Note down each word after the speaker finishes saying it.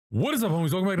What is up,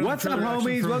 homies? Welcome back to What's up,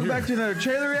 homies? Welcome back to another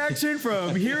trailer reaction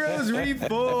from Heroes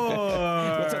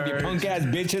Reforged. What's up, you punk ass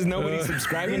bitches? Nobody's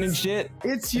subscribing and shit.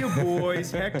 It's your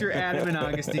boys, Hector, Adam, and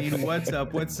Augustine. What's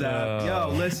up? What's up?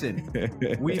 Yo, listen,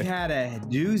 we've had a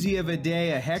doozy of a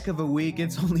day, a heck of a week.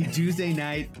 It's only Tuesday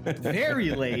night,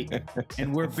 very late,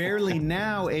 and we're barely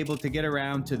now able to get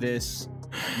around to this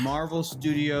Marvel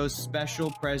Studios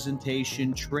special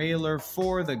presentation trailer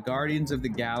for the Guardians of the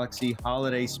Galaxy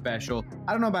holiday special.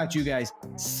 I don't know about you guys,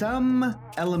 some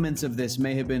elements of this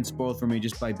may have been spoiled for me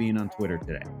just by being on Twitter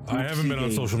today. I haven't been on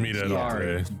social media at all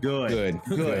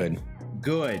today.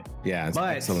 Good. Yeah, it's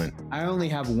excellent. I only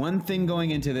have one thing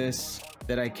going into this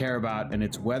that I care about, and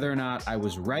it's whether or not I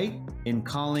was right in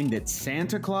calling that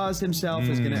Santa Claus himself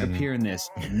is going to appear in this.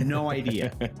 No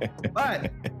idea.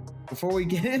 But before we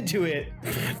get into it,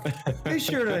 be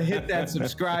sure to hit that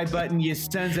subscribe button, you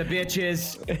sons of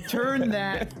bitches. Turn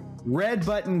that red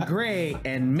button gray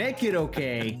and make it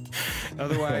okay.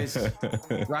 Otherwise,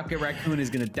 Rocket Raccoon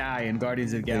is going to die in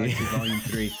Guardians of the Galaxy Volume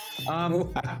 3.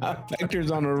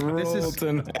 Hector's on a roll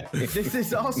tonight. This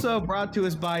is also brought to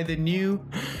us by the new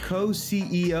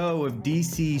co-CEO of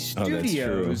DC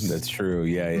Studios. That's true.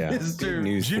 Yeah.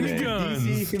 Mr. Jimmy Guns.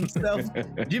 DC himself,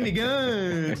 Jimmy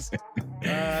Guns.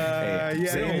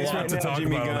 Saying a lot to talk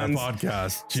about on that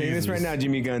podcast. Saying this right now,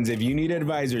 Jimmy Guns. If you need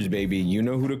advisors, baby, you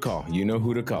know who to call. You know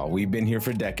who to call. We've been here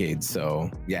for decades,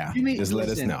 so yeah, just let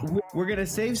us know. We're gonna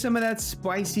save some of that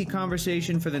spicy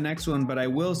conversation for the next one, but I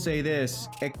will say this.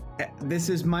 This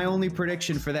is my only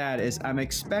prediction for that is I'm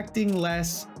expecting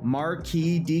less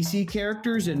marquee DC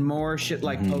characters and more shit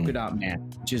like Polka Dot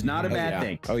Man, which is not a bad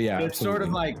thing. Oh yeah, it's sort of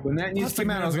like when that news came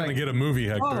out, I was gonna get a movie,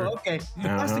 Hector. Oh, okay.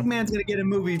 Plastic Man's gonna get a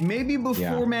movie, maybe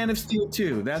before Man of Steel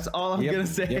 2. That's all I'm gonna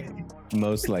say.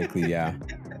 Most likely, yeah.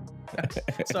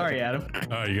 Sorry, Adam.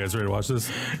 All right, you guys ready to watch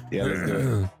this? Yeah, let's do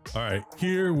it. All right,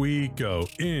 here we go.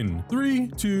 In 3,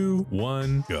 2,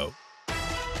 1, go.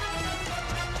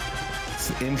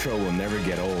 This intro will never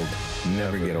get old.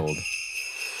 Never get old.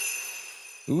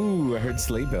 Ooh, I heard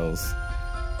sleigh bells.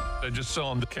 I just saw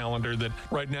on the calendar that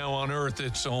right now on Earth,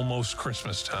 it's almost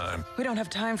Christmas time. We don't have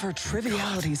time for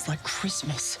trivialities like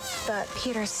Christmas. But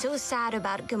Peter's so sad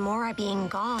about Gamora being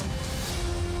gone.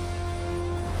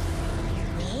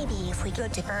 Maybe if we go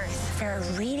to Earth for a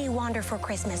really wonderful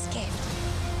Christmas gift,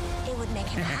 it would make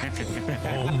him happy.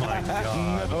 Oh my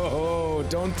God. No,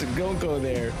 don't go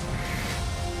there.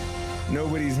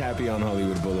 Nobody's happy on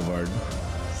Hollywood Boulevard.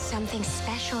 Something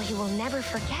special he will never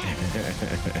forget.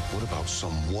 What about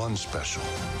someone special?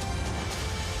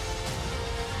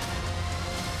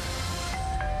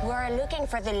 We're looking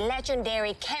for the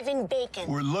legendary Kevin Bacon.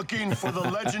 We're looking for the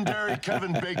legendary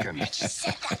Kevin Bacon. You just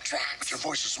said that, Drax. Your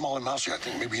voice is small and mousy. I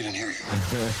think maybe he didn't hear you.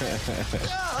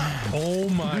 Oh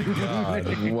my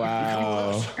God.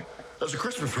 Wow. That's a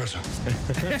Christmas present.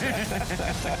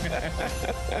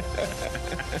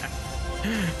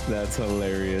 That's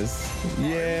hilarious.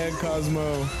 Yeah,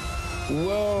 Cosmo.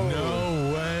 Whoa.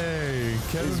 No way.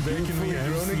 Kevin Bacon in the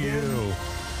MCU.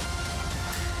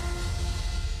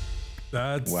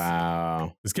 That's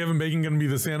wow. Is Kevin Bacon going to be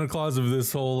the Santa Claus of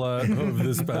this whole of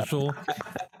this special?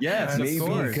 Yes, maybe,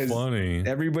 because funny.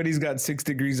 Everybody's got 6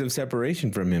 degrees of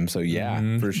separation from him, so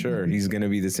yeah, for sure, he's gonna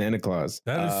be the Santa Claus.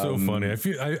 That is so funny. I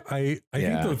feel I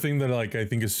think the thing that I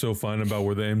think is so fun about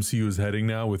where the MCU is heading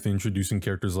now with introducing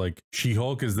characters like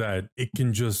She-Hulk is that it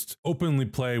can just openly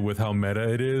play with how meta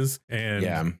it is,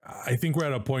 and I think we're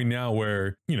at a point now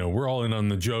where we're all in on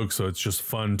the joke, so it's just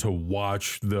fun to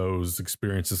watch those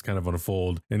experiences kind of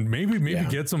unfold, and maybe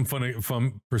get some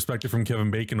fun perspective from Kevin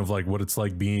Bacon of like what it's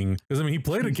like being, because I mean he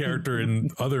played a character in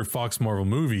other Fox Marvel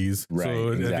movies, right?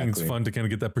 So I think it's fun to kind of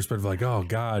get that perspective, like, oh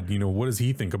God, what does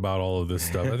he think about all of this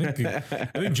stuff? I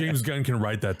think James Gunn can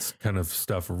write that kind of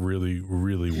stuff really,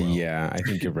 really well. Yeah, I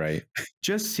think you're right.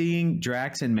 Just seeing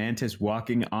Drax and Mantis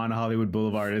walking on Hollywood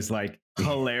Boulevard is like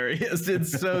hilarious.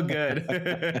 It's so good.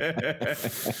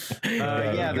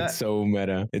 It's so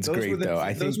meta. It's great though.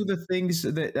 I think those were the things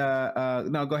that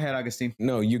no, go ahead, Augustine.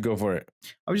 No, you go for it.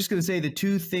 I was just gonna say the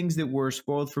 2 things that were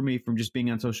spoiled for me from just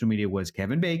being on social media was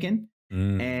Kevin Bacon,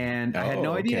 and I had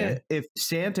no idea if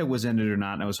Santa was in it or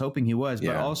not, and I was hoping he was,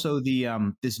 but also the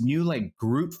this new like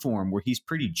Groot form where he's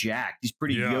pretty jacked, he's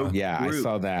pretty yoked. Yeah, Groot. I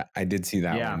saw that. I did see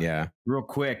that one. Yeah, real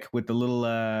quick with the little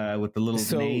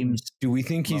names. Do we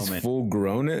think he's full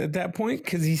grown at that point?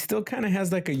 Because he still kind of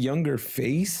has like a younger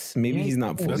face. Maybe he's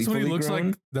not fully. That's what he looks grown.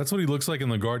 like. That's what he looks like in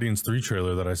the Guardians 3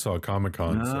 trailer that I saw at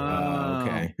Comic-Con.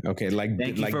 Okay, like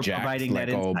Thank you for jacked, providing like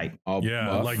that insight. all yeah,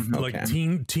 buff. like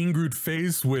teen Groot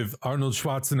face with, I don't Arnold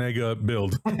Schwarzenegger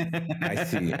build.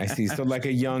 I see. So like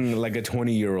a young, like a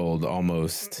 20-year-old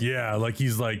almost. Yeah, like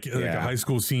he's like a high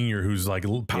school senior who's like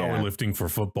powerlifting for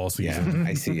football season.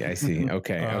 Yeah, I see.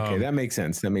 Okay, that makes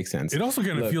sense. It also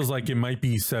kind of feels like it might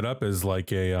be set up as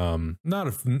like a not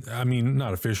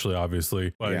officially,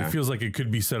 obviously, but it feels like it could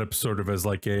be set up sort of as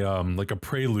like a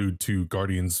prelude to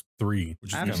Guardians 3,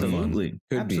 which is absolutely,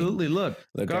 absolutely. Look,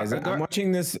 guys, I'm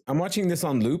watching this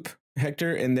on loop,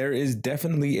 Hector, and there is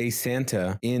definitely a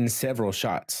Santa in several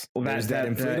shots. Well, there's that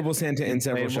inflatable Santa in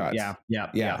several shots.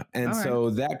 Yeah. And so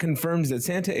that confirms that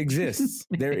Santa exists.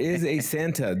 There is a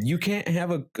Santa. You can't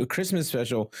have a Christmas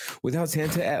special without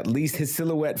Santa, at least his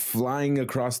silhouette flying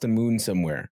across the moon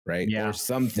somewhere, right? Yeah. Or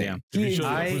something. Yeah.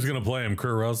 Who's going to play him?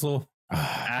 Kurt Russell?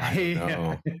 I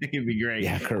think it'd be great.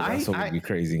 Yeah, Kurt Russell would be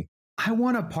crazy. I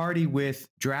want to party with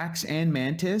Drax and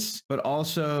Mantis, but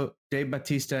also Dave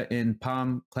Bautista and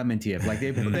Palm Clementiev. Like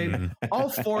they all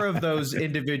four of those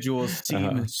individuals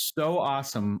seem so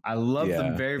awesome. I love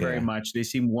them very, very much. They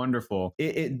seem wonderful.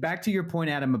 Back to your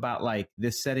point, Adam, about like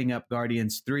this setting up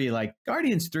Guardians 3. Like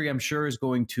Guardians 3, I'm sure is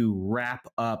going to wrap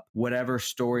up whatever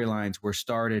storylines were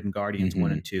started in Guardians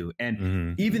 1 and 2.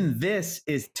 And even this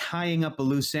is tying up a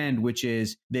loose end, which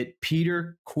is that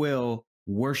Peter Quill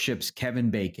worships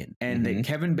Kevin Bacon, and that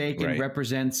Kevin Bacon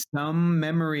represents some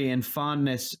memory and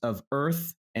fondness of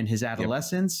Earth and his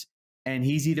adolescence. And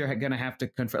he's either going to have to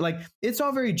confront, like, it's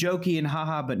all very jokey and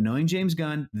haha, but knowing James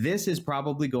Gunn, this is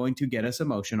probably going to get us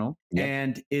emotional.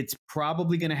 And it's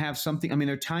probably going to have something. I mean,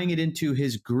 they're tying it into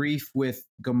his grief with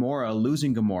Gamora,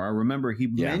 losing Gamora. Remember, he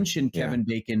mentioned Kevin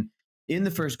Bacon in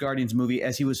the first Guardians movie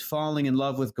as he was falling in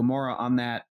love with Gamora on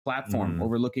that platform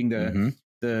overlooking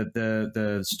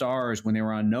the stars when they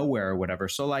were on Nowhere or whatever.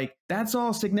 So like, that's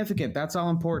all significant. That's all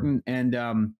important. And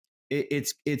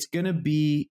it's going to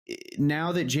be,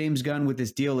 now that James Gunn with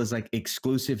this deal is like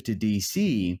exclusive to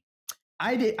DC,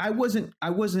 I wasn't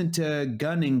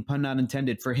gunning, pun not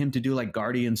intended, for him to do like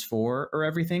Guardians 4 or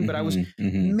everything, but I was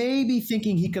maybe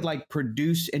thinking he could like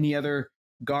produce any other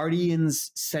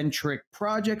Guardians centric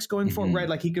projects going forward, right?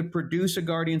 Like he could produce a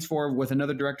Guardians 4 with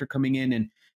another director coming in and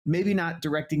maybe not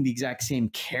directing the exact same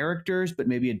characters, but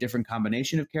maybe a different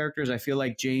combination of characters. I feel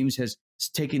like James has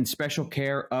taken special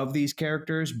care of these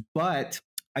characters, but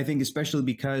I think especially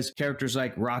because characters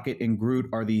like Rocket and Groot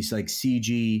are these like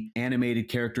CG animated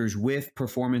characters with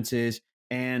performances.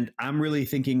 And I'm really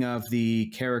thinking of the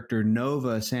character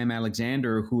Nova, Sam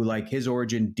Alexander, who like his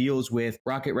origin deals with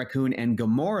Rocket Raccoon and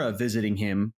Gamora visiting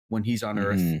him when he's on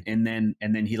Earth, and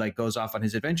then he like goes off on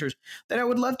his adventures. That I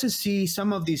would love to see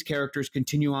some of these characters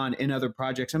continue on in other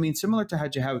projects. I mean, similar to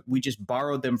how we just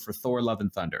borrowed them for Thor: Love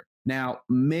and Thunder. Now,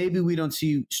 maybe we don't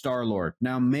see Star-Lord.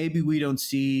 Now, maybe we don't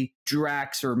see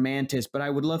Drax or Mantis, but I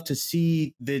would love to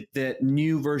see that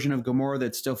new version of Gamora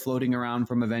that's still floating around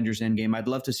from Avengers Endgame. I'd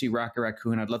love to see Rocket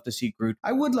Raccoon. I'd love to see Groot.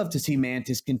 I would love to see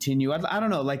Mantis continue. I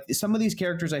don't know, like some of these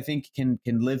characters I think can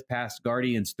live past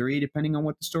Guardians 3, depending on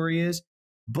what the story is.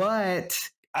 But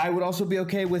I would also be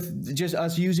okay with just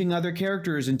us using other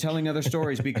characters and telling other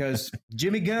stories, because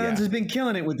Jimmy Guns has been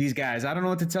killing it with these guys. I don't know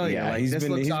what to tell you. Like,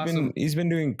 he's been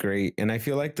doing great. And I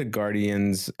feel like the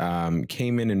Guardians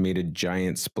came in and made a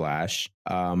giant splash.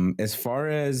 As far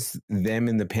as them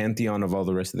in the pantheon of all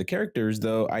the rest of the characters,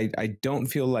 though, I don't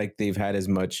feel like they've had as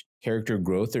much character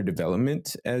growth or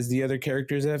development as the other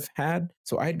characters have had.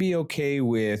 So I'd be okay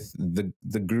with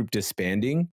the group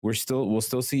disbanding. We'll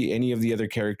still see any of the other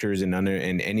characters in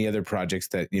any other projects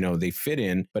that, you know, they fit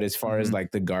in. But as far as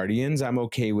like the Guardians, I'm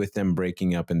okay with them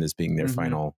breaking up and this being their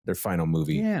final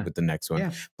movie with the next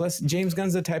one. Plus, James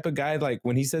Gunn's the type of guy, like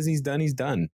when he says he's done, he's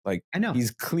done. Like, I know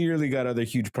he's clearly got other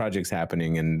huge projects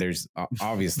happening, and there's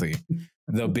obviously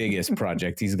the biggest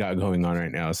project he's got going on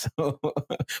right now. So, but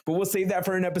we'll save that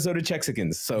for an episode of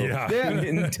Chexicans. So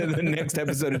into the next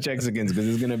episode of Chexicans, because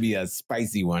it's going to be a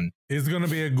spicy one. It's going to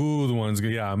be a good one.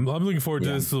 Yeah, I'm looking forward to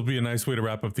this. This will be a nice way to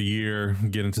wrap up the year,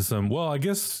 get into some, well, I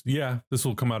guess, this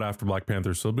will come out after Black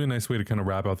Panther. So it'll be a nice way to kind of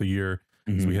wrap out the year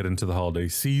as we head into the holiday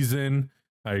season.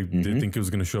 I did think it was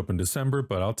going to show up in December,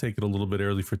 but I'll take it a little bit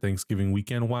early for Thanksgiving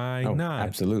weekend. Why not?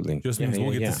 Absolutely. Just means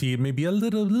we'll get to see it maybe a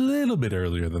little bit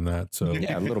earlier than that. So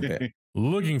a little bit.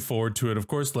 Looking forward to it. Of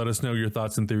course, let us know your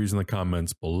thoughts and theories in the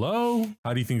comments below.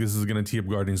 How do you think this is going to tee up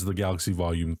Guardians of the Galaxy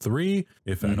Volume 3,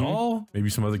 if at all?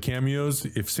 Maybe some other cameos.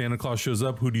 If Santa Claus shows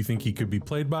up, who do you think he could be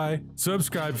played by?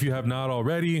 Subscribe if you have not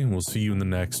already, and we'll see you in the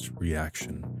next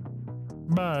reaction.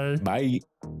 Bye. Bye.